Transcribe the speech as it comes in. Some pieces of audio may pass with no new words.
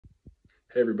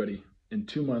Hey everybody, in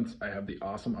 2 months I have the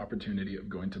awesome opportunity of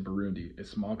going to Burundi, a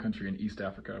small country in East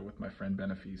Africa, with my friend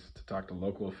Benefice to talk to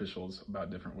local officials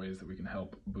about different ways that we can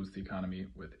help boost the economy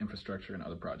with infrastructure and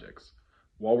other projects.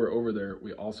 While we're over there,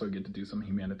 we also get to do some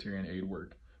humanitarian aid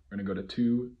work. We're going to go to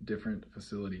two different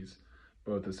facilities,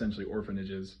 both essentially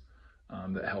orphanages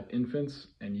that help infants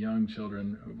and young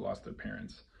children who've lost their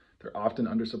parents. They're often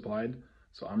undersupplied,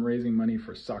 so I'm raising money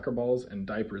for soccer balls and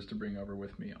diapers to bring over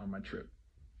with me on my trip.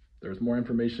 There's more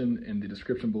information in the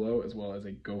description below, as well as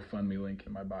a GoFundMe link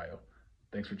in my bio.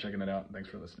 Thanks for checking it out, and thanks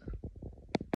for listening.